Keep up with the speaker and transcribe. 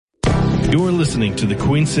You're listening to the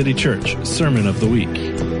Queen City Church Sermon of the Week.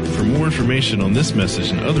 For more information on this message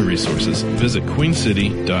and other resources, visit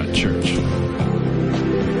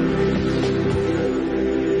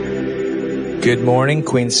queencity.church. Good morning,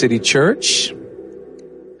 Queen City Church.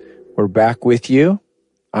 We're back with you.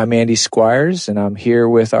 I'm Andy Squires, and I'm here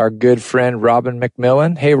with our good friend, Robin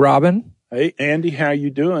McMillan. Hey, Robin. Hey, Andy, how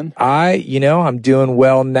you doing? I'm doing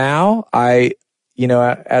well now.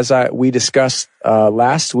 We discussed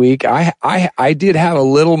last week, I did have a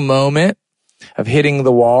little moment of hitting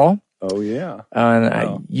the wall. Oh, yeah.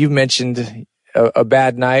 And you mentioned a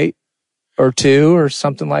bad night or two or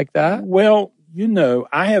something like that. Well,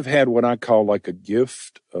 I have had what I call like a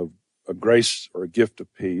gift of a grace or a gift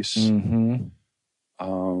of peace. Mm-hmm.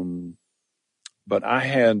 But I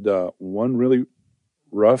had one really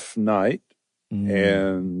rough night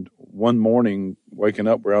and one morning waking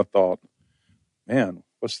up where I thought, man,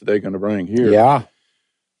 what's the day going to bring here? Yeah.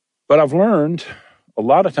 But I've learned a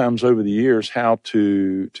lot of times over the years how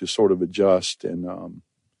to sort of adjust. And,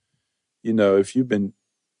 if you've been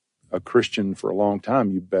a Christian for a long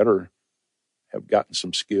time, you better have gotten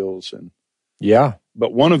some skills. And yeah.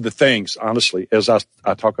 But one of the things, honestly, as I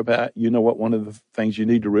talk about, one of the things you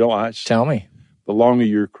need to realize? Tell me. The longer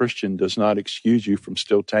you're a Christian does not excuse you from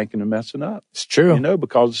still tanking and messing up. It's true.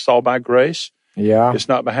 Because it's all by grace. Yeah. It's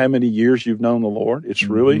not by how many years you've known the Lord. It's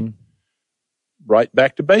really right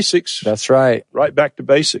back to basics. That's right. Right back to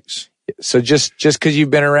basics. So just because you've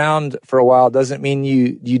been around for a while doesn't mean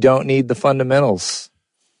you don't need the fundamentals.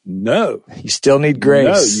 No. You still need grace.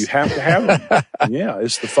 No, you have to have them. Yeah,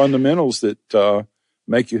 it's the fundamentals that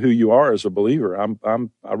make you who you are as a believer. I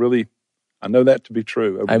know that to be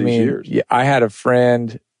true over these years. Yeah, I had a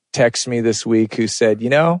friend text me this week who said,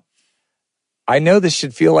 I know this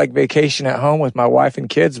should feel like vacation at home with my wife and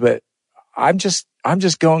kids, but I'm just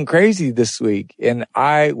going crazy this week. And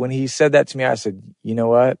when he said that to me, I said, you know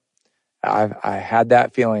what? I had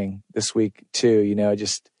that feeling this week too.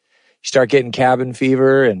 Just you start getting cabin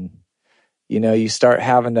fever and, you start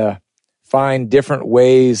having to find different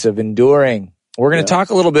ways of enduring. We're going to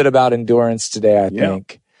talk a little bit about endurance today, I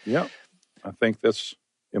think. Yeah. I think that's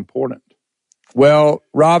important. Well,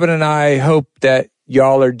 Robin and I hope that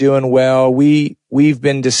y'all are doing well. We've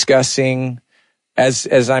been discussing,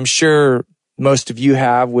 as I'm sure most of you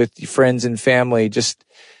have with your friends and family, just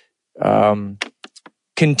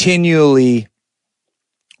continually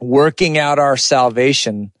working out our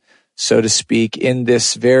salvation, so to speak, in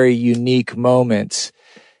this very unique moment.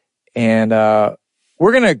 And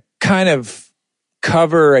we're going to kind of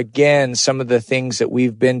cover again some of the things that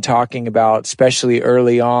we've been talking about, especially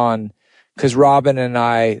early on, because Robin and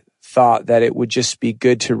I thought that it would just be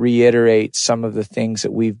good to reiterate some of the things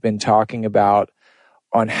that we've been talking about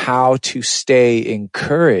on how to stay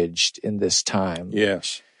encouraged in this time.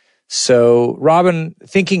 Yes. So, Robin,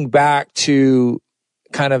 thinking back to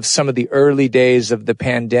kind of some of the early days of the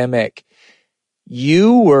pandemic,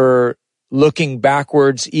 you were looking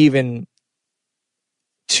backwards even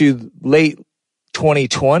to late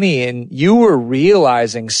 2020, and you were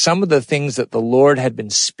realizing some of the things that the Lord had been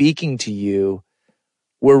speaking to you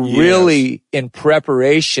were really in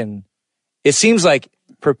preparation. It seems like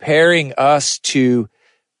preparing us to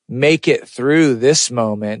make it through this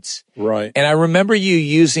moment. Right. And I remember you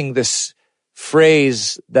using this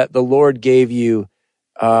phrase that the Lord gave you,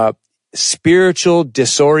 spiritual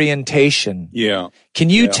disorientation. Yeah.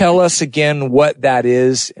 Can you tell us again what that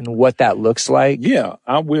is and what that looks like? Yeah,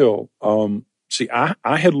 I will. See, I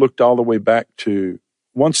had looked all the way back to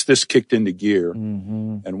once this kicked into gear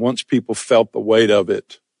and once people felt the weight of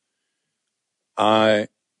it, I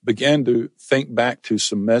began to think back to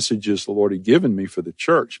some messages the Lord had given me for the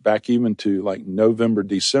church back even to like November,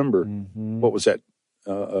 December. What was that?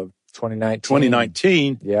 2019.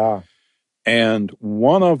 2019. Yeah. And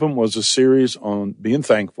one of them was a series on being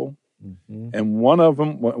thankful. And one of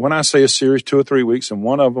them, when I say a series, 2 or 3 weeks, and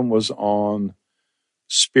one of them was on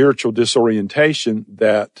spiritual disorientation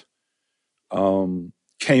that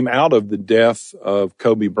came out of the death of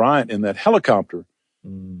Kobe Bryant in that helicopter.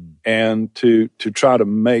 And to try to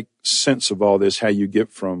make sense of all this, how you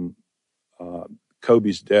get from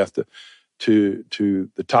Kobe's death to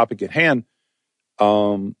the topic at hand,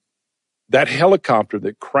 that helicopter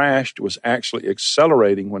that crashed was actually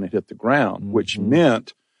accelerating when it hit the ground, which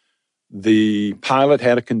meant the pilot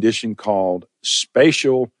had a condition called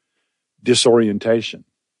spatial disorientation.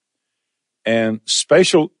 And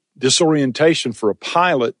spatial disorientation for a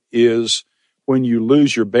pilot is when you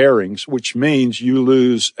lose your bearings, which means you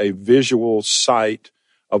lose a visual sight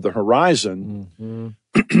of the horizon,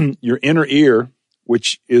 your inner ear,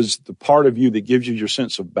 which is the part of you that gives you your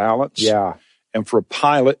sense of balance, And for a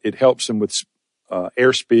pilot, it helps them with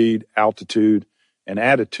airspeed, altitude, and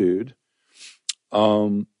attitude.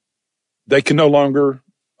 They can no longer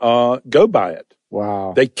go by it.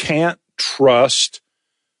 Wow. They can't trust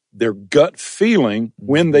their gut feeling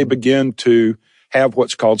when they begin to have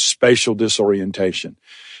what's called spatial disorientation.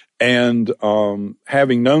 And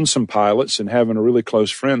having known some pilots and having a really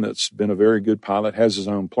close friend that's been a very good pilot, has his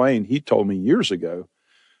own plane, he told me years ago,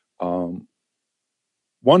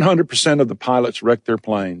 100% of the pilots wreck their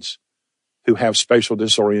planes who have spatial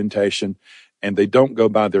disorientation, and they don't go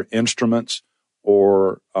by their instruments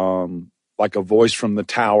or like a voice from the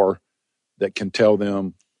tower that can tell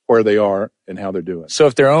them where they are and how they're doing. So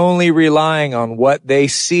if they're only relying on what they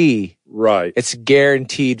see, right, it's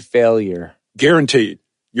guaranteed failure. Guaranteed.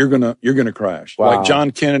 You're gonna crash. Wow. Like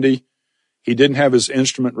John Kennedy, he didn't have his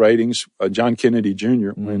instrument ratings. John Kennedy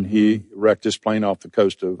Jr. when he wrecked his plane off the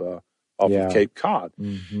coast of of Cape Cod,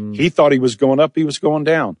 he thought he was going up, he was going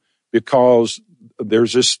down, because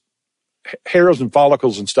there's this hairs and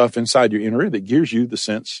follicles and stuff inside your inner ear that gives you the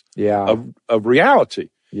sense of reality.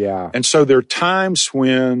 Yeah. And so there are times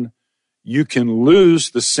when you can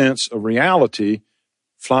lose the sense of reality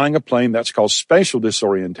flying a plane. That's called spatial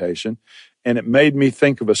disorientation. And it made me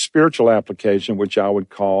think of a spiritual application, which I would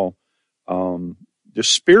call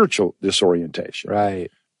just spiritual disorientation. Right.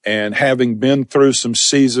 And having been through some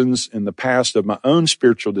seasons in the past of my own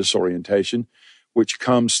spiritual disorientation, which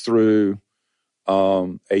comes through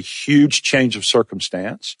a huge change of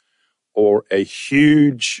circumstance or a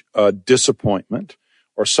huge disappointment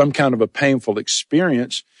or some kind of a painful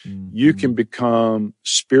experience, you can become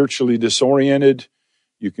spiritually disoriented,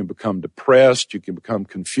 you can become depressed, you can become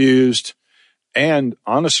confused. And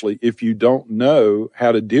honestly, if you don't know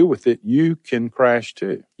how to deal with it, you can crash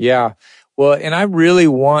too. Yeah. Well, and I really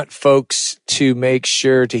want folks to make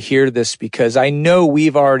sure to hear this, because I know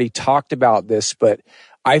we've already talked about this, but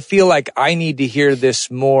I feel like I need to hear this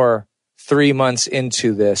more 3 months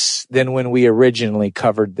into this than when we originally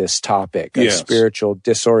covered this topic of spiritual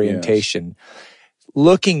disorientation.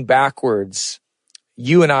 Looking backwards,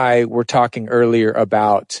 you and I were talking earlier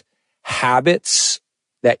about habits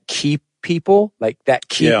that keep people, like that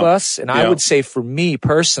keep us. And I would say for me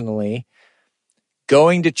personally,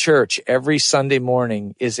 going to church every Sunday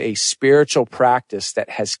morning is a spiritual practice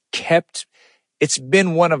that has it's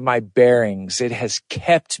been one of my bearings. It has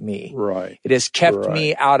kept me. Right. It has kept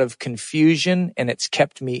me out of confusion, and it's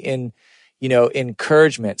kept me in,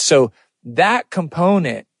 encouragement. So that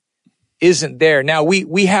component isn't there. Now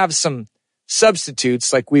we have some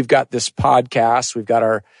substitutes, like we've got this podcast, we've got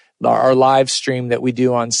our live stream that we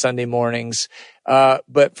do on Sunday mornings.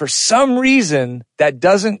 But for some reason, that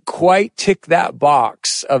doesn't quite tick that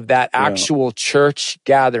box of that actual church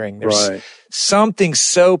gathering. There's something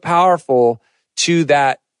so powerful to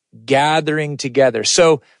that gathering together.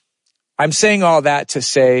 So I'm saying all that to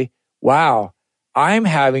say, wow, I'm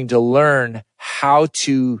having to learn how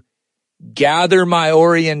to gather my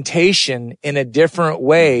orientation in a different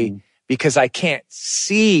way because I can't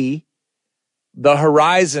see the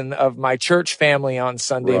horizon of my church family on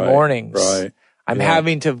Sunday mornings. Right. I'm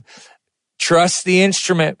having to trust the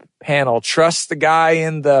instrument panel, trust the guy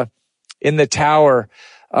in the tower.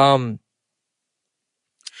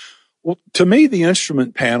 Well, to me, the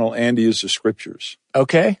instrument panel, Andy, is the scriptures.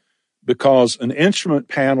 Okay. Because an instrument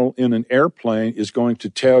panel in an airplane is going to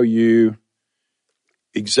tell you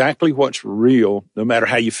exactly what's real, no matter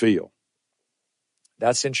how you feel.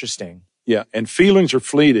 That's interesting. Yeah. And feelings are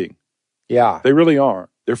fleeting. Yeah. They really are.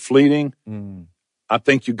 They're fleeting. I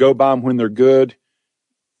think you go by them when they're good.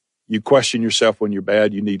 You question yourself when you're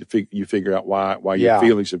bad. You need to figure out why your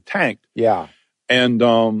feelings have tanked. Yeah. And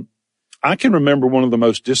I can remember one of the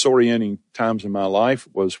most disorienting times in my life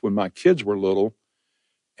was when my kids were little,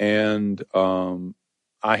 and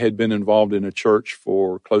I had been involved in a church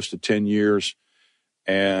for close to 10 years,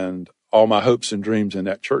 and all my hopes and dreams in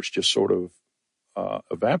that church just sort of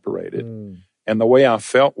evaporated. And the way I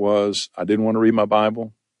felt was I didn't want to read my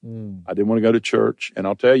Bible. I didn't want to go to church. And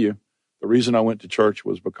I'll tell you, the reason I went to church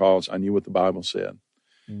was because I knew what the Bible said.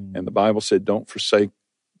 And the Bible said, don't forsake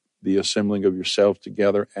the assembling of yourselves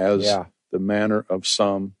together as the manner of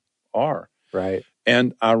some are. Right.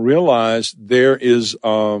 And I realized there is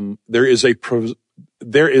a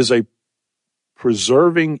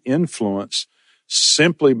preserving influence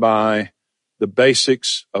simply by the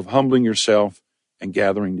basics of humbling yourself and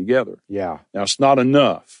gathering together. Yeah. Now, it's not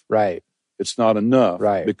enough. Right. It's not enough.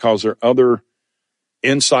 Right. Because there are other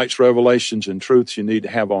insights, revelations, and truths you need to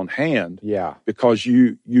have on hand. Yeah. Because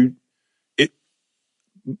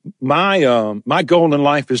my goal in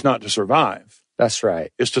life is not to survive. That's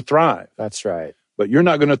right. It's to thrive. That's right. but you're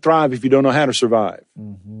not going to thrive if you don't know how to survive.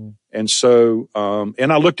 Mm-hmm. And so,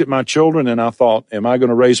 and I looked at my children and I thought, am I going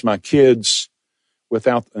to raise my kids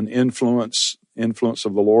without an influence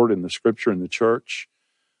of the Lord in the Scripture and the church?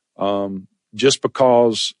 Just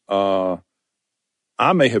because I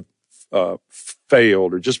may have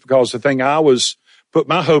failed, or just because the thing I was put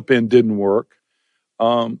my hope in didn't work,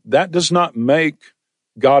 that does not make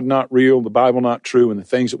God not real, the Bible not true, and the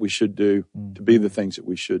things that we should do to be the things that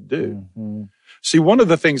we should do. Mm-hmm. See, one of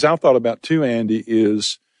the things I've thought about too, Andy,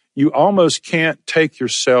 is you almost can't take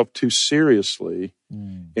yourself too seriously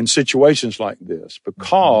in situations like this,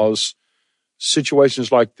 because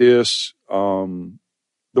situations like this,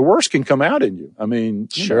 the worst can come out in you. I mean,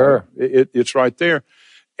 sure, it's right there.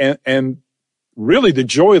 And really the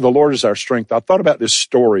joy of the Lord is our strength. I thought about this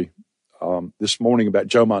story this morning about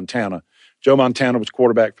Joe Montana. Joe Montana was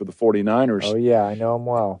quarterback for the 49ers. Oh, yeah, I know him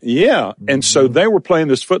well. Yeah, and so they were playing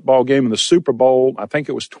this football game in the Super Bowl. I think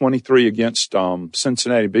it was 23 against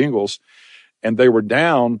Cincinnati Bengals, and they were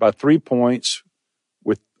down by 3 points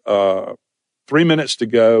with 3 minutes to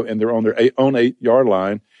go, and they're on their own 8-yard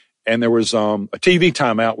line, and there was a TV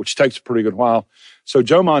timeout, which takes a pretty good while. So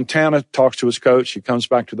Joe Montana talks to his coach. He comes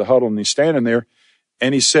back to the huddle, and he's standing there,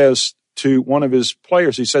 and he says to one of his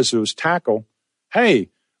players, he says to his tackle, "Hey,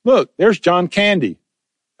 look, there's John Candy."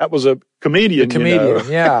 That was a comedian.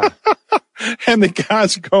 Yeah. And the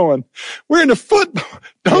guy's going, "We're in the football.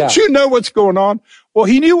 Don't you know what's going on?" Well,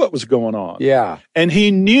 he knew what was going on. Yeah. And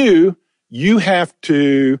he knew you have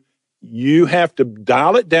to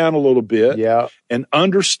dial it down a little bit and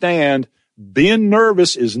understand being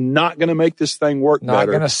nervous is not going to make this thing work better. Not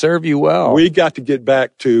going to serve you well. We got to get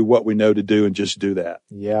back to what we know to do and just do that.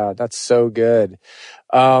 Yeah, that's so good.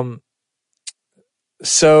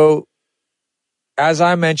 So, as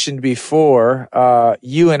I mentioned before,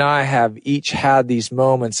 you and I have each had these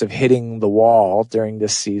moments of hitting the wall during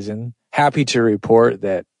this season. Happy to report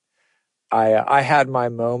that I had my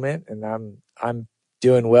moment, and I'm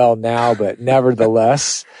doing well now, but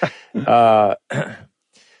nevertheless,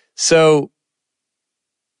 so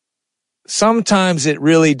sometimes it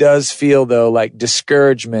really does feel though like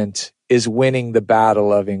discouragement is winning the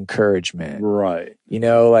battle of encouragement. Right. You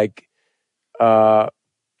know, like, well,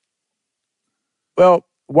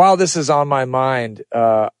 while this is on my mind,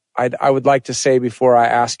 I would like to say before I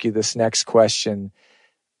ask you this next question,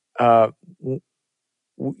 you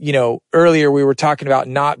know, earlier we were talking about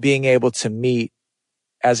not being able to meet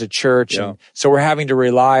as a church. And so we're having to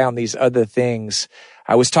rely on these other things.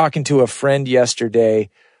 I was talking to a friend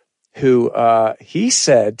yesterday who, he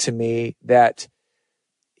said to me that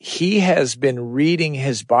he has been reading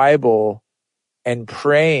his Bible and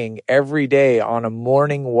praying every day on a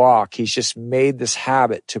morning walk. He's just made this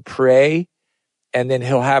habit to pray, and then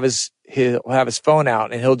he'll have his phone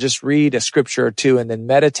out and he'll just read a scripture or two and then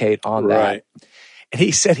meditate on that. And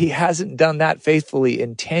he said he hasn't done that faithfully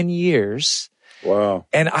in 10 years. Wow.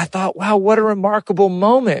 And I thought, wow, what a remarkable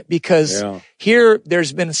moment, because here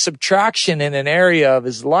there's been subtraction in an area of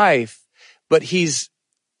his life, but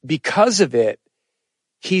because of it,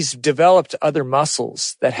 he's developed other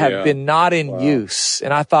muscles that have been not in use.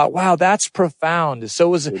 And I thought, wow, that's profound.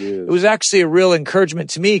 So it was actually a real encouragement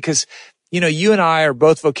to me, because, you know, you and I are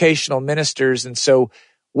both vocational ministers. And so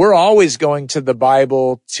we're always going to the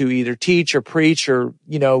Bible to either teach or preach, or,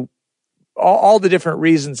 you know, all the different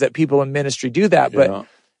reasons that people in ministry do that.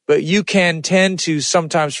 But you can tend to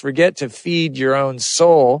sometimes forget to feed your own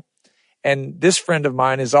soul. And this friend of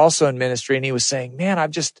mine is also in ministry, and he was saying, man,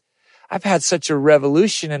 I've had such a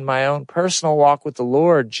revolution in my own personal walk with the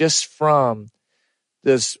Lord just from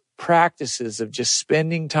those practices of just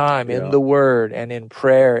spending time in the Word and in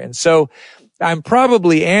prayer. And so I'm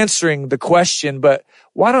probably answering the question, but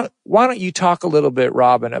why don't you talk a little bit,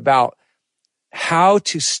 Robin, about how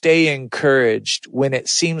to stay encouraged when it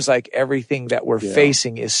seems like everything that we're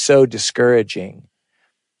facing is so discouraging?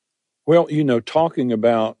 Well, you know, talking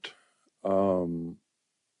about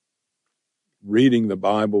reading the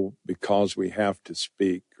Bible because we have to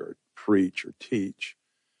speak or preach or teach,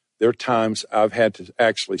 there are times I've had to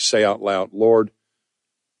actually say out loud, Lord,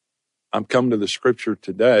 I'm coming to the scripture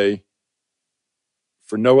today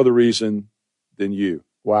for no other reason than you.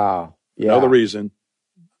 Wow. Yeah. No other reason.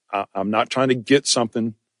 I'm not trying to get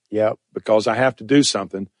something because I have to do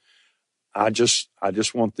something. I just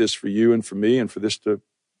want this for you and for me, and for this to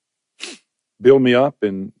build me up,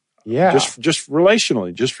 and just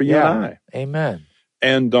relationally, just for you and I. Amen.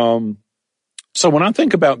 And so when I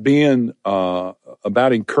think about being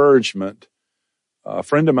about encouragement, a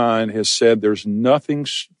friend of mine has said there's nothing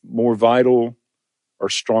more vital or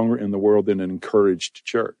stronger in the world than an encouraged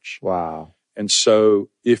church. Wow. And so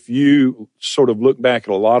if you sort of look back at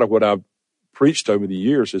a lot of what I've preached over the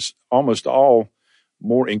years, it's almost all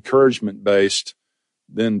more encouragement based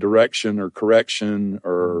than direction or correction,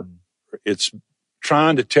 or it's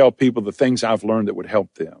trying to tell people the things I've learned that would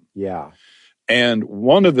help them. Yeah. And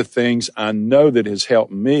one of the things I know that has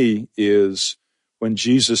helped me is when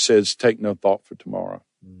Jesus says, take no thought for tomorrow.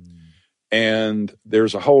 And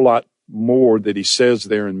there's a whole lot more that he says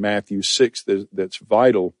there in Matthew 6 that's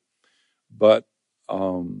vital. But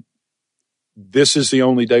this is the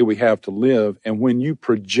only day we have to live. And when you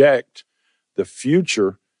project the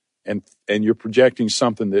future and you're projecting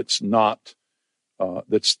something that's not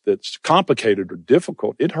that's complicated or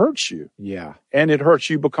difficult, it hurts you. Yeah. And it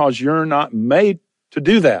hurts you because you're not made to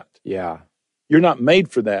do that. Yeah. You're not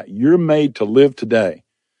made for that. You're made to live today.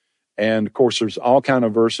 And of course, there's all kind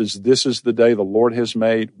of verses. This is the day the Lord has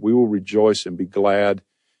made. We will rejoice and be glad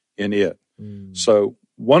in it. So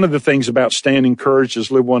one of the things about staying encouraged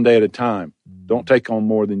is live one day at a time. Don't take on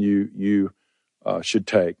more than you should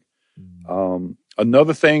take.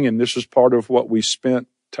 Another thing, and this is part of what we spent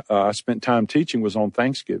time teaching, was on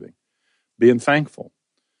Thanksgiving, being thankful.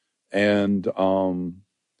 And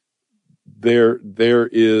there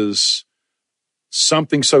is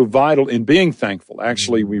something so vital in being thankful.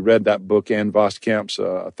 Actually, we read that book, Ann Voskamp's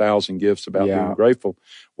 1,000 Gifts about being grateful.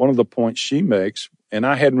 One of the points she makes, and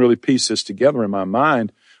I hadn't really pieced this together in my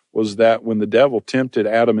mind, was that when the devil tempted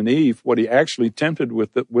Adam and Eve, what he actually tempted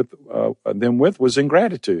them with was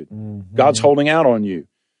ingratitude. God's holding out on you.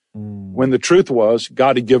 When the truth was,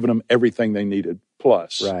 God had given them everything they needed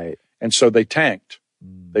plus. Right. And so they tanked.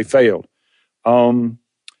 They failed.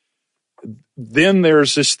 Then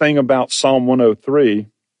there's this thing about Psalm 103.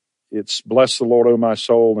 It's, bless the Lord, O my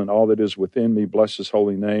soul, and all that is within me. Bless his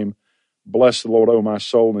holy name. Bless the Lord, O my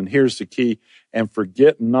soul. And here's the key. And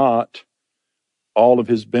forget not all of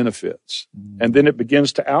his benefits. And then it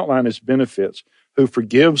begins to outline his benefits. Who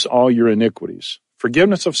forgives all your iniquities.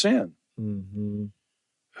 Forgiveness of sin.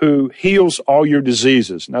 Who heals all your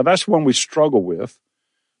diseases. Now, that's one we struggle with.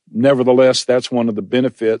 Nevertheless, that's one of the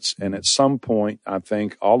benefits. And at some point, I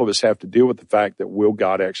think all of us have to deal with the fact that, will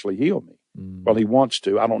God actually heal me? Well, he wants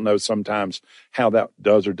to. I don't know sometimes how that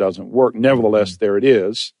does or doesn't work. Nevertheless, there it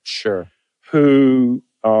is. Sure. Who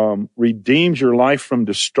redeems your life from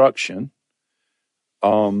destruction.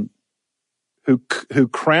 Who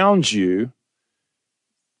crowns you,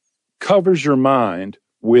 covers your mind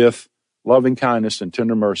with loving kindness and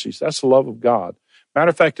tender mercies. That's the love of God. Matter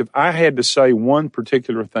of fact, if I had to say one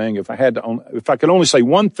particular thing, if I could only say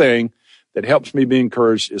one thing that helps me be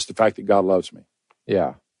encouraged, is the fact that God loves me.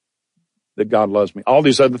 Yeah. That God loves me. All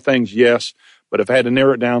these other things, yes, but if I had to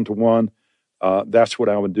narrow it down to one, that's what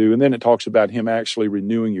I would do. And then it talks about him actually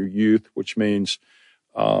renewing your youth, which means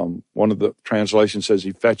one of the translations says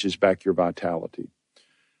he fetches back your vitality.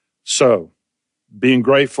 So, being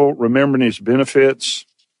grateful, remembering his benefits.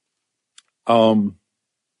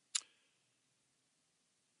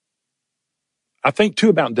 I think too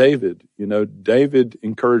about David. David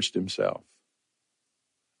encouraged himself.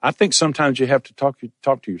 I think sometimes you have to talk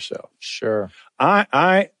to yourself. Sure.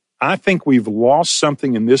 I think we've lost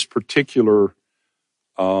something in this particular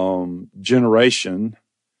generation.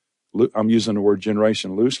 I'm using the word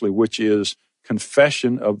generation loosely, which is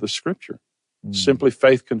confession of the Scripture. Simply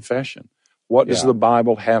faith confession. What does the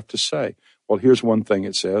Bible have to say? Well, here's one thing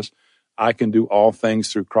it says. I can do all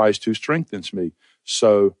things through Christ who strengthens me.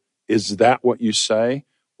 So is that what you say?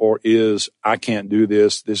 Or is, I can't do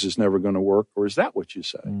this, this is never going to work? Or is that what you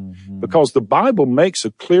say? Because the Bible makes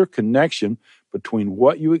a clear connection between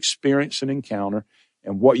what you experience and encounter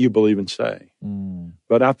and what you believe and say.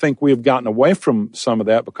 But I think we have gotten away from some of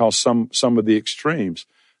that because some of the extremes.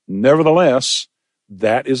 Nevertheless,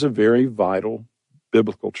 that is a very vital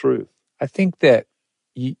biblical truth. I think that,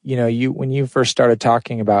 when you first started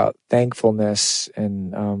talking about thankfulness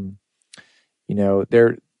and,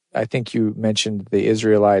 I think you mentioned the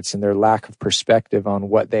Israelites and their lack of perspective on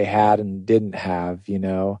what they had and didn't have,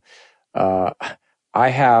 I'm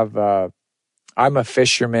a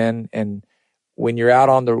fisherman, and when you're out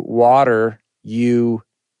on the water, you're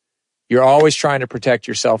always trying to protect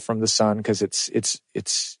yourself from the sun because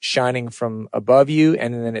it's shining from above you,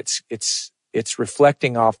 and then it's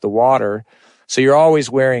reflecting off the water. So you're always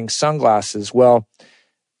wearing sunglasses. Well,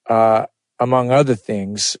 among other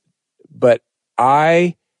things, but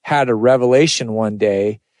I had a revelation one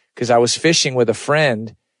day because I was fishing with a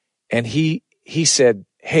friend, and he said,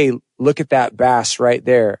 "Hey, look at that bass right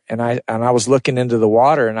there." And I was looking into the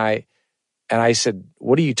water, and I said,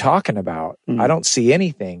 "What are you talking about? I don't see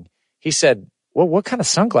anything." He said, "Well, what kind of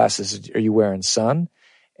sunglasses are you wearing, son?"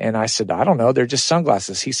 And I said, I don't know. They're just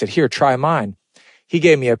sunglasses. He said, here, try mine. He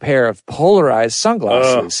gave me a pair of polarized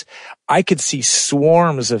sunglasses. I could see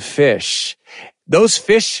swarms of fish. Those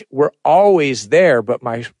fish were always there, but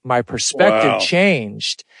my perspective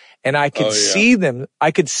changed, and I could see them.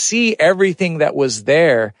 I could see everything that was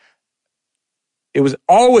there. It was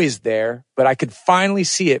always there, but I could finally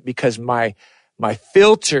see it because my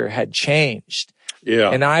filter had changed.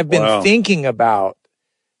 Yeah. And I've been thinking about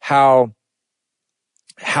how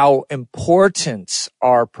important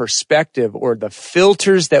our perspective or the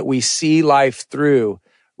filters that we see life through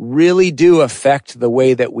really do affect the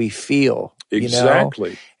way that we feel. Exactly.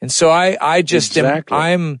 You know? And so I just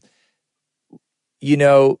I'm, you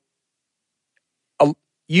know,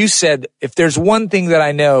 you said, if there's one thing that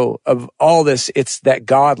I know of all this, it's that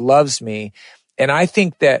God loves me. And I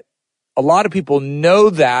think that a lot of people know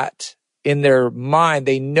that in their mind.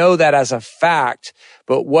 They know that as a fact.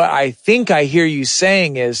 But what I think I hear you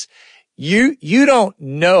saying is you don't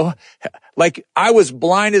know. Like, I was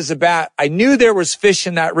blind as a bat. I knew there was fish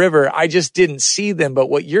in that river. I just didn't see them. But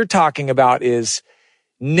what you're talking about is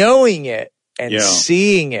knowing it and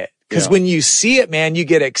seeing it. Because when you see it, man, you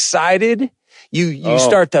get excited. You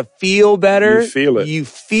start to feel better. You feel it. You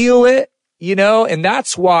feel it, you know, and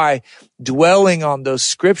that's why dwelling on those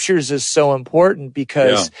scriptures is so important,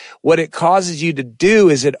 because what it causes you to do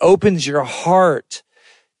is it opens your heart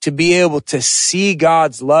to be able to see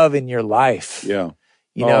God's love in your life. Yeah.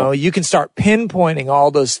 You know, you can start pinpointing all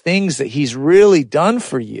those things that he's really done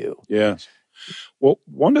for you. Yes. Well,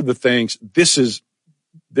 one of the things, this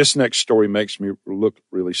next story makes me look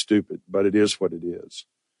really stupid, but it is what it is.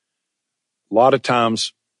 A lot of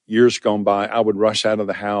times, years gone by, I would rush out of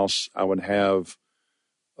the house. I would have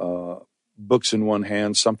books in one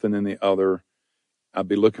hand, something in the other. I'd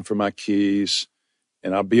be looking for my keys,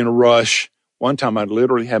 and I'd be in a rush. One time, I'd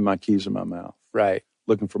literally have my keys in my mouth. Right.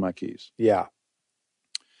 Looking for my keys. Yeah.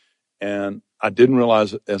 And I didn't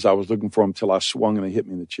realize it as I was looking for them until I swung and they hit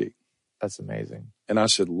me in the cheek. That's amazing. And I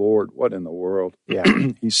said, Lord, what in the world? Yeah.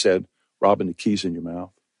 He said, Robin, the key's in your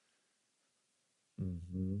mouth.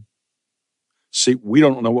 Mm-hmm. See, we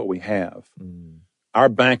don't know what we have. Our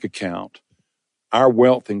bank account, our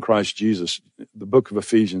wealth in Christ Jesus, the book of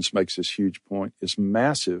Ephesians makes this huge point, is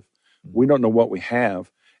massive. We don't know what we have,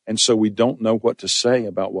 and so we don't know what to say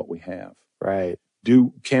about what we have. Right.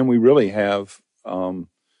 Can we really have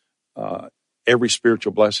every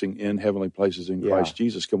spiritual blessing in heavenly places in Christ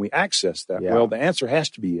Jesus? Can we access that? Yeah. Well, the answer has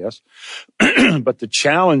to be yes. But the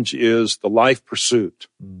challenge is the life pursuit.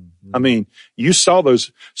 I mean, you saw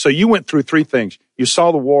those. So you went through three things. You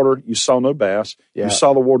saw the water. You saw no bass. Yeah. You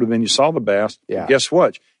saw the water. Then you saw the bass. Yeah. Guess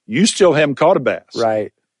what? You still haven't caught a bass.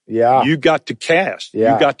 Right. Yeah. You got to cast.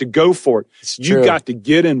 Yeah. You got to go for it. It's you true. got to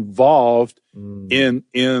get involved in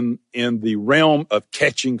the realm of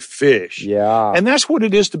catching fish. Yeah. And that's what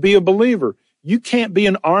it is to be a believer. You can't be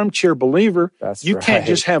an armchair believer. You can't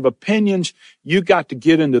just have opinions. You got to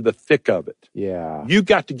get into the thick of it. Yeah. You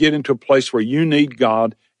got to get into a place where you need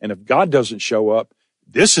God. And if God doesn't show up,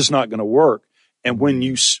 this is not going to work. And when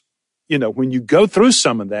you go through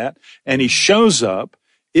some of that and he shows up,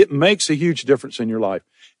 it makes a huge difference in your life.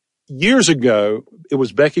 Years ago, it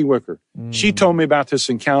was Becky Wicker. She told me about this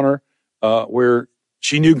encounter where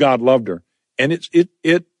she knew God loved her. And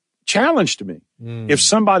it challenged me. If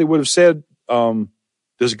somebody would have said,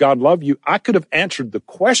 does God love you? I could have answered the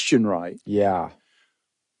question right. Yeah.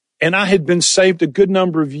 And I had been saved a good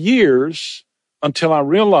number of years until I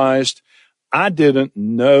realized I didn't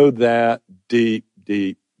know that deep.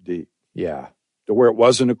 Yeah. To where it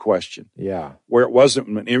wasn't a question. Yeah. Where it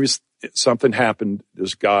wasn't when something happened,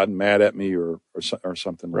 is God mad at me or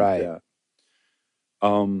something like that.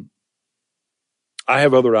 I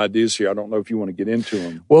have other ideas here. I don't know if you want to get into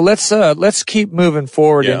them. Well, let's keep moving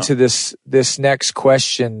forward into this next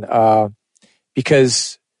question,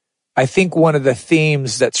 because I think one of the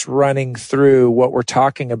themes that's running through what we're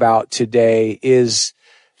talking about today is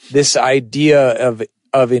this idea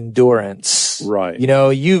of endurance. Right. You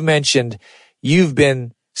know, you've mentioned you've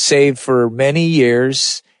been saved for many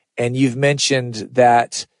years, and you've mentioned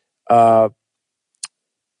that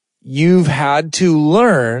you've had to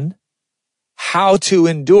learn how to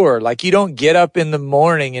endure. Like, you don't get up in the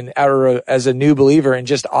morning or as a new believer and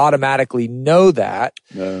just automatically know that.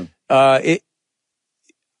 No. I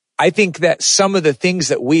think that some of the things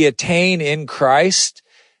that we attain in Christ,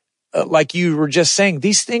 like you were just saying,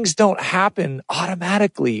 these things don't happen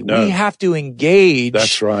automatically. No. We have to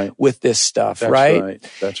engage with this stuff, right?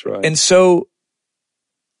 That's right. And so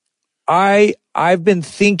I've been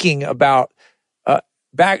thinking about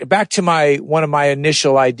back to one of my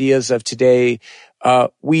initial ideas of today.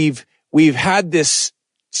 We've had this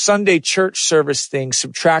Sunday church service thing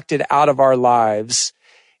subtracted out of our lives,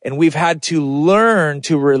 and we've had to learn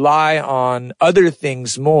to rely on other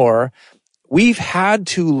things more. We've had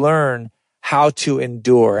to learn how to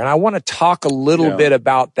endure. And I want to talk a little bit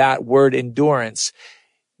about that word endurance,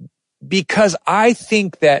 because I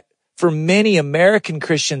think that for many American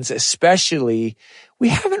Christians especially, we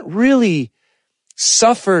haven't really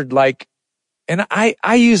suffered like, and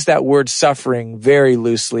I use that word suffering very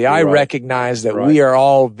loosely. I recognize that we are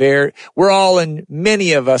all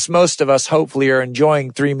many of us, most of us hopefully are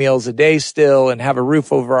enjoying 3 meals a day still and have a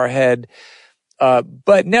roof over our head.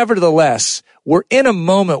 But nevertheless, we're in a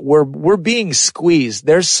moment where we're being squeezed.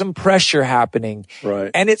 There's some pressure happening. Right.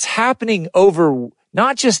 And it's happening over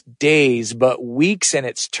not just days, but weeks, and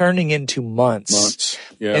it's turning into months.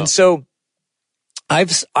 Yeah. And so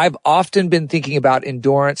I've often been thinking about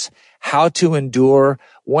endurance, how to endure.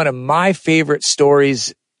 One of my favorite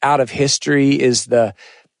stories out of history is the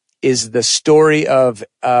story of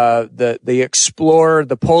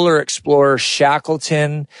the polar explorer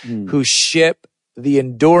Shackleton, whose ship, the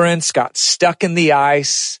Endurance, got stuck in the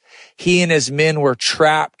ice. He and his men were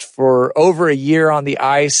trapped for over a year on the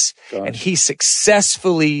ice, and he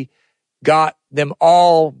successfully got them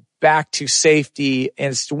all back to safety.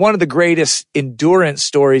 And it's one of the greatest endurance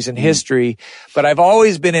stories in history. But I've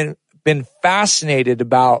always been fascinated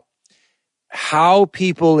about how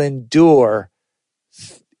people endure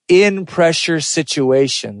in pressure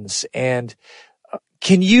situations. And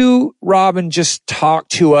can you, Robin, just talk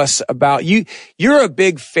to us about you're a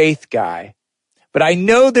big faith guy, but I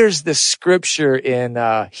know there's this scripture in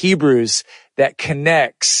Hebrews that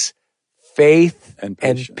connects faith and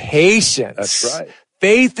patience. That's right.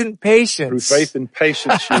 Faith and patience. Through faith and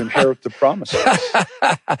patience, you inherit the promises.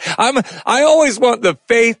 I always want the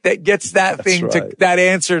faith that gets that that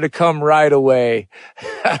answer to come right away.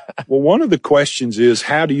 Well, one of the questions is,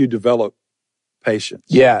 how do you develop patience?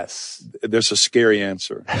 Yes. There's a scary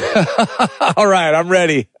answer. All right, I'm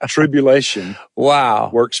ready. Tribulation. Wow.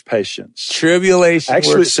 Works patience. Tribulation.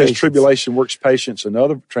 Actually, it says patience. tribulation works patience.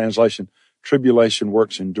 Another translation, tribulation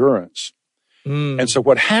works endurance. And so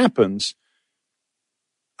what happens,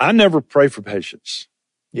 I never pray for patience.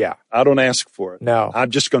 Yeah. I don't ask for it. No. I'm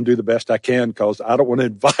just going to do the best I can because I don't want to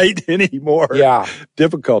invite any more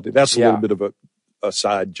difficulty. That's a little bit of a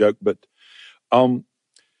side joke, but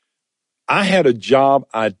I had a job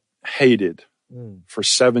I hated for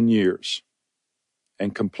 7 years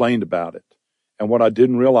and complained about it. And what I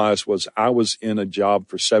didn't realize was I was in a job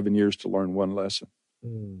for 7 years to learn one lesson.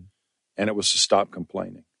 And it was to stop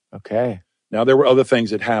complaining. Okay. Now, there were other things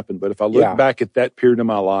that happened, but if I look back at that period of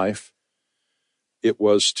my life, it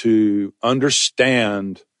was to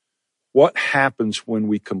understand what happens when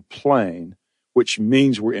we complain, which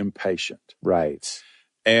means we're impatient. Right.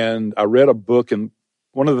 And I read a book, and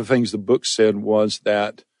one of the things the book said was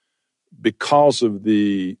that because of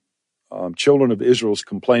the children of Israel's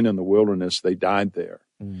complaint in the wilderness, they died there.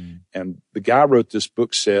 And the guy wrote this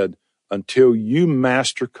book said, until you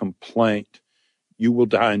master complaint, you will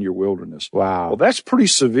die in your wilderness. Wow. Well, that's pretty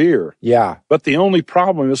severe. Yeah. But the only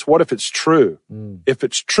problem is, what if it's true? If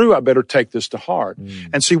it's true, I better take this to heart.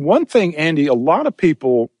 And see, one thing, Andy, a lot of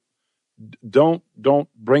people don't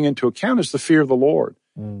bring into account is the fear of the Lord.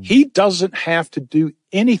 He doesn't have to do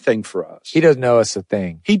anything for us. He doesn't know us a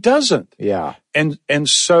thing. He doesn't. Yeah. And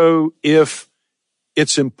so if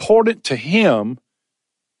it's important to him,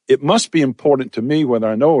 it must be important to me, whether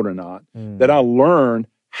I know it or not, that I learn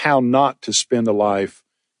how not to spend a life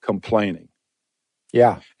complaining.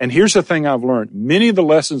 Yeah. And here's the thing I've learned. Many of the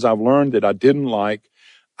lessons I've learned that I didn't like,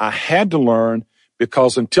 I had to learn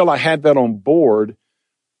because until I had that on board,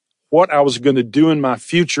 what I was going to do in my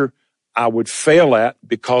future, I would fail at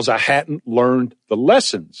because I hadn't learned the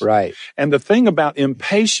lessons. Right. And the thing about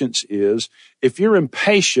impatience is, if you're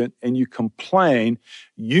impatient and you complain,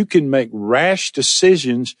 you can make rash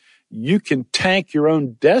decisions. You can tank your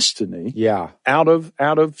own destiny out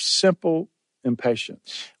of simple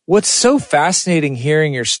impatience. What's so fascinating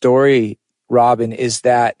hearing your story, Robin, is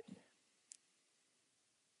that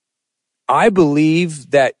I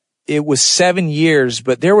believe that it was 7 years,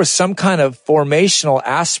 but there was some kind of formational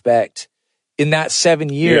aspect in that 7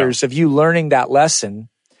 years of you learning that lesson.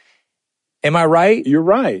 Am I right? You're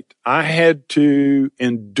right. I had to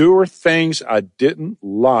endure things I didn't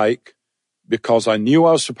like because I knew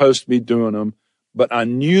I was supposed to be doing them, but I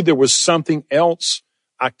knew there was something else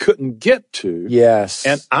I couldn't get to. Yes.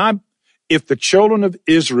 And if the children of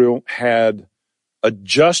Israel had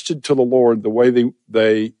adjusted to the Lord the way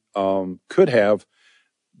they could have,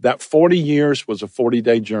 that 40 years was a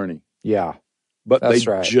 40-day journey. Yeah. But they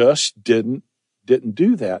just didn't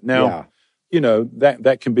do that. Now,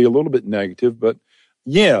 that can be a little bit negative, but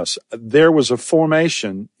yes, there was a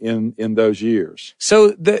formation in those years.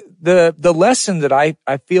 So the lesson that I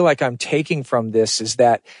feel like I'm taking from this is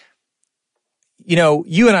that,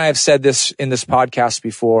 you and I have said this in this podcast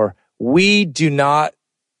before, we do not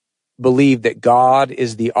believe that God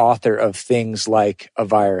is the author of things like a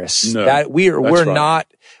virus. No, that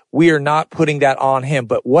we're not putting that on him.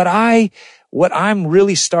 But what I'm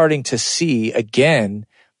really starting to see again,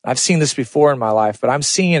 I've seen this before in my life, but I'm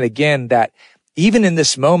seeing it again, that even in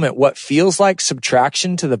this moment, what feels like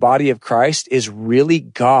subtraction to the body of Christ is really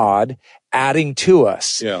God adding to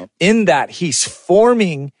us. Yeah. In that he's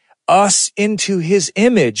forming us into his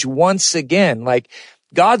image once again. Like,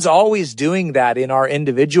 God's always doing that in our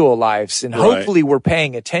individual lives, and hopefully we're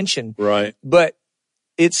paying attention. Right. But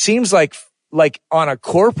it seems like on a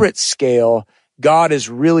corporate scale, God is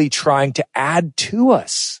really trying to add to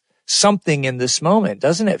us something in this moment.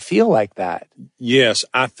 Doesn't it feel like that? Yes,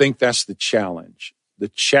 I think that's the challenge. The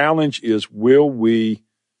challenge is, will we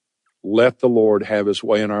let the Lord have his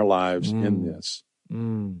way in our lives in this?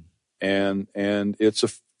 And it's a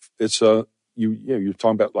you're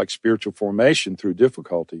talking about like spiritual formation through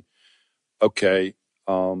difficulty. Okay.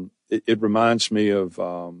 It reminds me of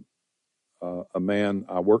a man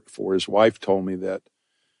I worked for. His wife told me that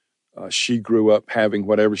she grew up having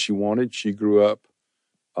whatever she wanted. She grew up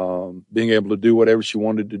being able to do whatever she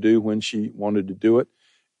wanted to do when she wanted to do it.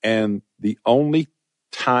 And the only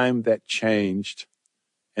time that changed,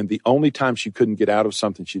 and the only time she couldn't get out of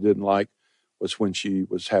something she didn't like, was when she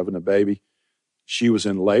was having a baby. She was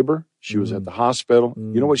in labor. She was at the hospital.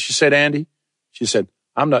 You know what she said, Andy? She said,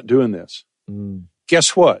 "I'm not doing this."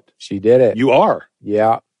 Guess what? She did it. You are.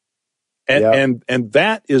 Yeah. And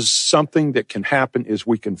that is something that can happen, is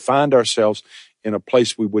we can find ourselves in a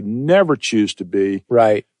place we would never choose to be.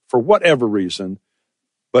 Right. For whatever reason.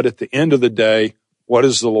 But at the end of the day, what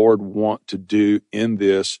does the Lord want to do in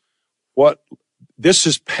this? This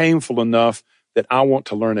is painful enough that I want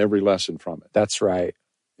to learn every lesson from it. That's right.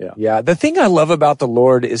 Yeah. Yeah. The thing I love about the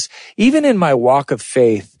Lord is, even in my walk of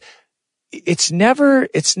faith, God's never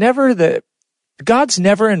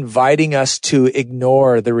inviting us to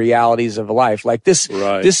ignore the realities of life. Like this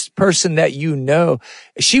person that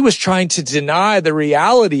she was trying to deny the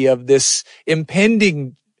reality of this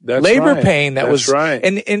impending labor pain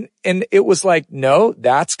and it was like, no,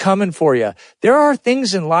 that's coming for you. There are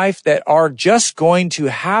things in life that are just going to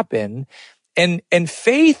happen, and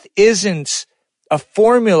faith isn't a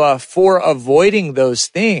formula for avoiding those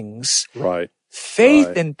things. Right.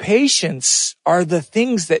 Faith and patience are the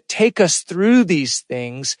things that take us through these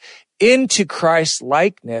things into Christ's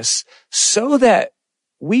likeness, so that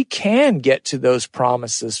we can get to those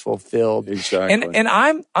promises fulfilled. Exactly. And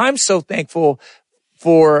I'm so thankful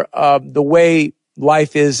for the way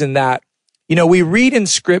life is, in that, we read in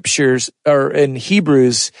scriptures, or in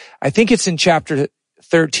Hebrews, I think it's in chapter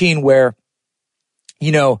 13, where,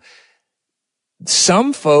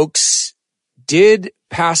 some folks did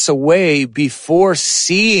pass away before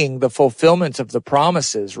seeing the fulfillment of the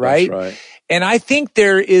promises, right? That's right. And I think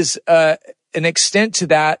there is an extent to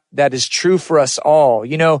that is true for us all.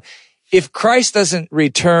 If Christ doesn't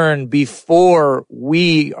return before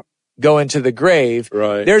we go into the grave,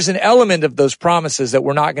 there's an element of those promises that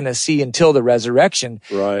we're not going to see until the resurrection.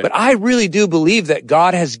 Right. But I really do believe that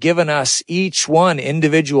God has given us each one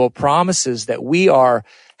individual promises that we are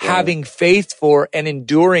having faith for and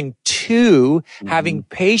enduring to, having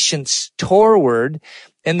patience toward.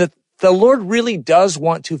 And the Lord really does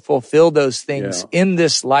want to fulfill those things in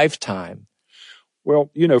this lifetime. Well,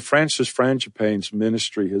 Francis Frangipane's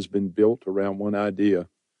ministry has been built around one idea,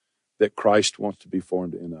 that Christ wants to be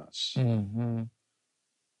formed in us. Mm-hmm.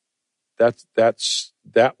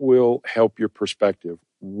 That will help your perspective.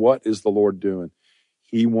 What is the Lord doing?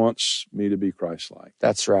 He wants me to be Christ-like.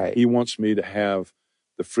 That's right. He wants me to have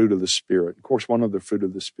the fruit of the Spirit. Of course, one of the fruit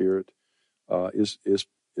of the Spirit is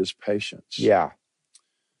patience. Yeah.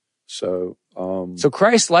 So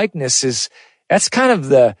Christ-likeness that's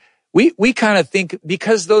kind of we kind of think,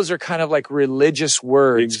 because those are kind of like religious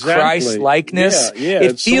words, exactly. Christ-likeness,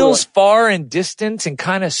 it feels far and distant and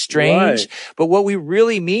kind of strange. Right. But what we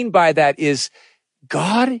really mean by that is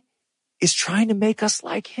God is trying to make us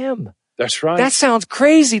like him. That's right. That sounds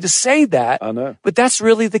crazy to say that. I know. But that's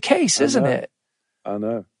really the case, isn't it? I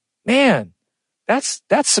know. Man, that's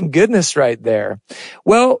some goodness right there.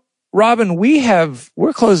 Well, Robin,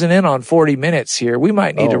 we're closing in on 40 minutes here. We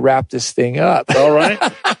might need to wrap this thing up. All right.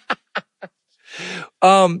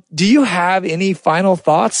 Do you have any final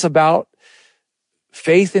thoughts about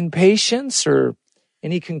faith and patience, or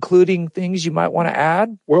any concluding things you might want to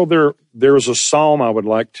add? Well, there is a psalm I would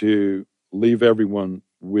like to leave everyone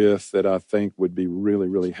with that I think would be really,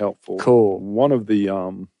 really helpful. Cool. One of the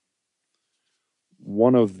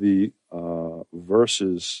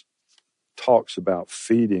verses talks about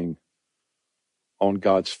feeding on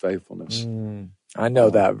God's faithfulness. I know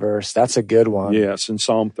that verse. That's a good one. Yes, in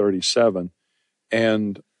Psalm 37.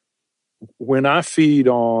 And when I feed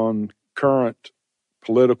on current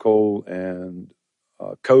political and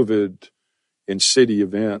COVID and city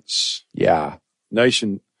events,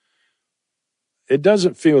 nation, it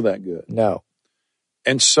doesn't feel that good. No.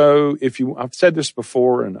 And so I've said this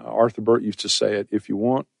before, and Arthur Burt used to say it, if you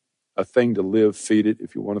want a thing to live, feed it.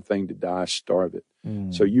 If you want a thing to die, starve it.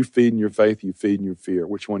 So you feed in your faith, you feed in your fear.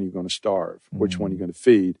 Which one are you going to starve? Which one are you going to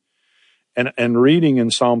feed? And reading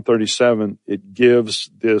in Psalm 37, it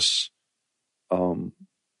gives this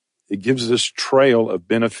trail of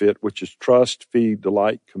benefit, which is trust, feed,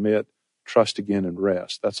 delight, commit, trust again, and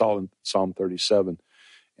rest. That's all in Psalm 37.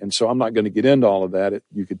 And so I'm not going to get into all of that.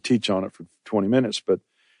 You could teach on it for 20 minutes, but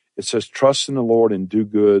it says, trust in the Lord and do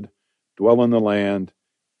good, dwell in the land,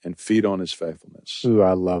 and feed on his faithfulness. Ooh,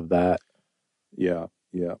 I love that. Yeah.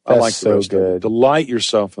 That's I like the so rest good. of it. Delight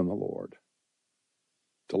yourself in the Lord.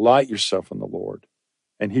 Delight yourself in the Lord,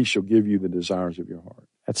 and he shall give you the desires of your heart.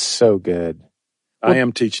 That's so good. I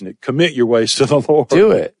am teaching it. Commit your ways to the Lord.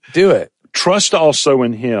 Do it. Trust also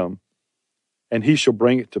in him, and he shall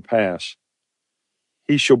bring it to pass.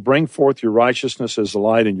 He shall bring forth your righteousness as the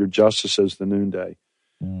light and your justice as the noonday.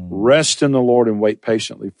 Rest in the Lord and wait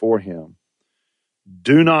patiently for him.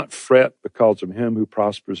 Do not fret because of him who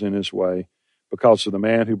prospers in his way, because of the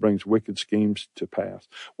man who brings wicked schemes to pass.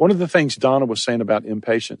 One of the things Donna was saying about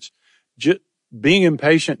impatience, being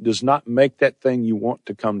impatient does not make that thing you want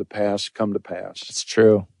to come to pass. It's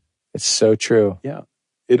true. It's so true. Yeah.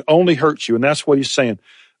 It only hurts you. And that's what he's saying.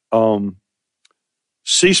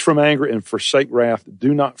 Cease from anger and forsake wrath.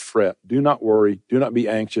 Do not fret. Do not worry. Do not be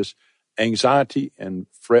anxious. Anxiety and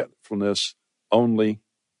fretfulness only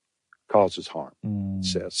causes harm, it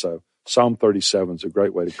says. So Psalm 37 is a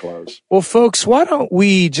great way to close. Well, folks, why don't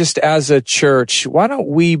we just as a church, why don't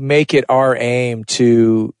we make it our aim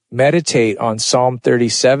to meditate on Psalm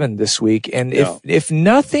 37 this week? And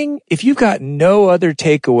if you've got no other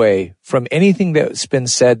takeaway from anything that's been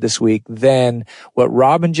said this week than what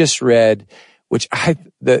Robin just read, which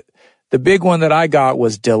the big one that I got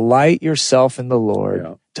was delight yourself in the Lord.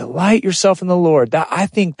 Yeah. Delight yourself in the Lord. I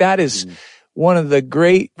think that is one of the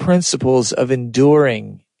great principles of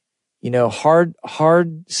enduring,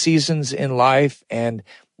 hard seasons in life and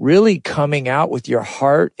really coming out with your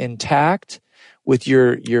heart intact, with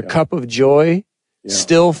your cup of joy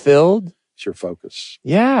still filled. It's your focus.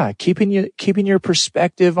 Yeah. Keeping your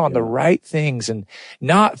perspective on the right things and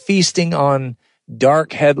not feasting on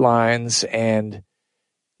dark headlines and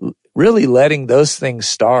really letting those things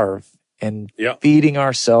starve and feeding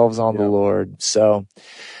ourselves on the Lord. So,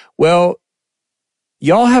 well,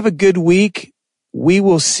 y'all have a good week. We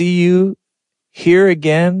will see you here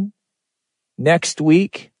again next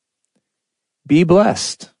week. Be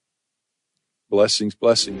blessed. Blessings.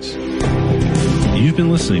 You've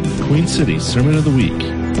been listening to the Queen City Sermon of the Week.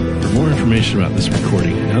 For more information about this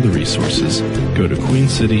recording and other resources, go to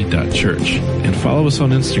queencity.church and follow us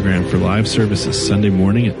on Instagram for live services Sunday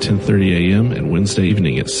morning at 10:30 a.m. and Wednesday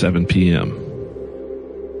evening at 7 p.m.